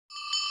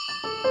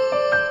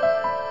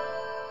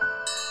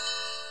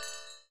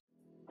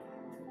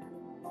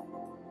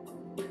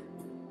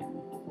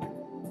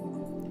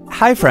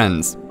Hi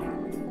friends!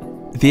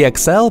 The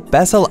Excel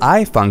Bessel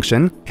I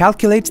function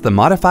calculates the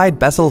modified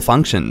Bessel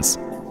functions.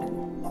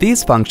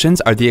 These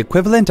functions are the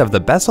equivalent of the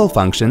Bessel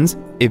functions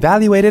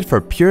evaluated for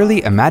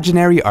purely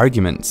imaginary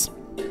arguments.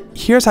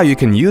 Here's how you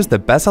can use the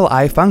Bessel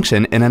I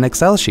function in an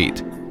Excel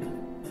sheet.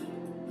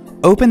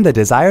 Open the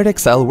desired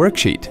Excel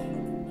worksheet.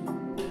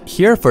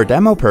 Here, for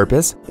demo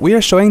purpose, we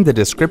are showing the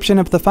description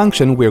of the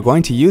function we are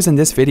going to use in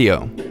this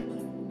video.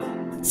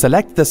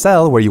 Select the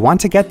cell where you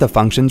want to get the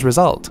function's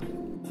result.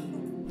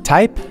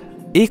 Type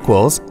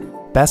equals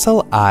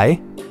Bessel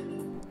I,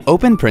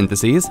 open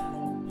parentheses.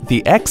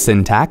 The X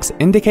syntax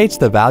indicates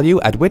the value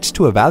at which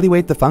to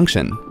evaluate the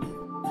function.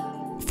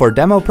 For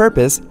demo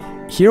purpose,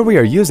 here we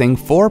are using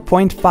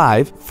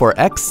 4.5 for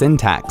X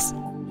syntax.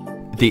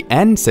 The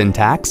N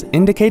syntax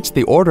indicates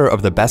the order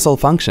of the Bessel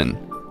function.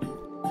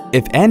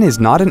 If N is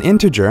not an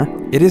integer,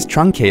 it is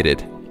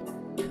truncated.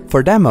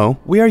 For demo,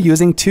 we are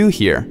using 2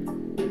 here.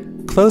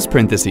 Close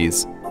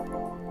parentheses.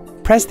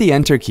 Press the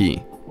Enter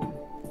key.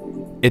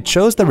 It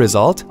shows the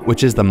result,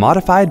 which is the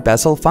modified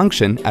Bessel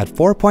function at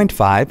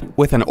 4.5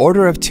 with an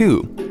order of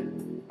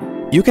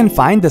 2. You can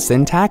find the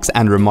syntax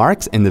and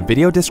remarks in the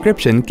video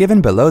description given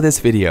below this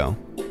video.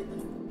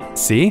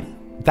 See?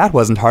 That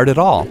wasn't hard at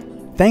all.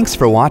 Thanks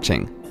for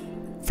watching.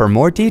 For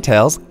more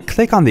details,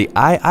 click on the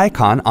I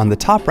icon on the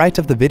top right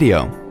of the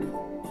video.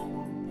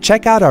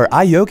 Check out our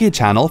iYogi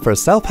channel for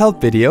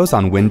self-help videos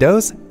on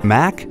Windows,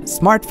 Mac,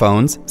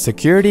 smartphones,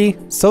 security,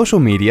 social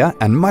media,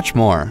 and much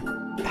more.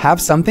 Have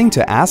something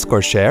to ask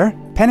or share?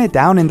 Pen it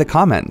down in the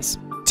comments.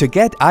 To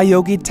get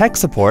iYogi tech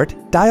support,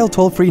 dial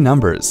toll-free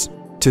numbers.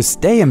 To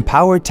stay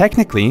empowered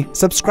technically,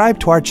 subscribe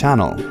to our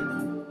channel.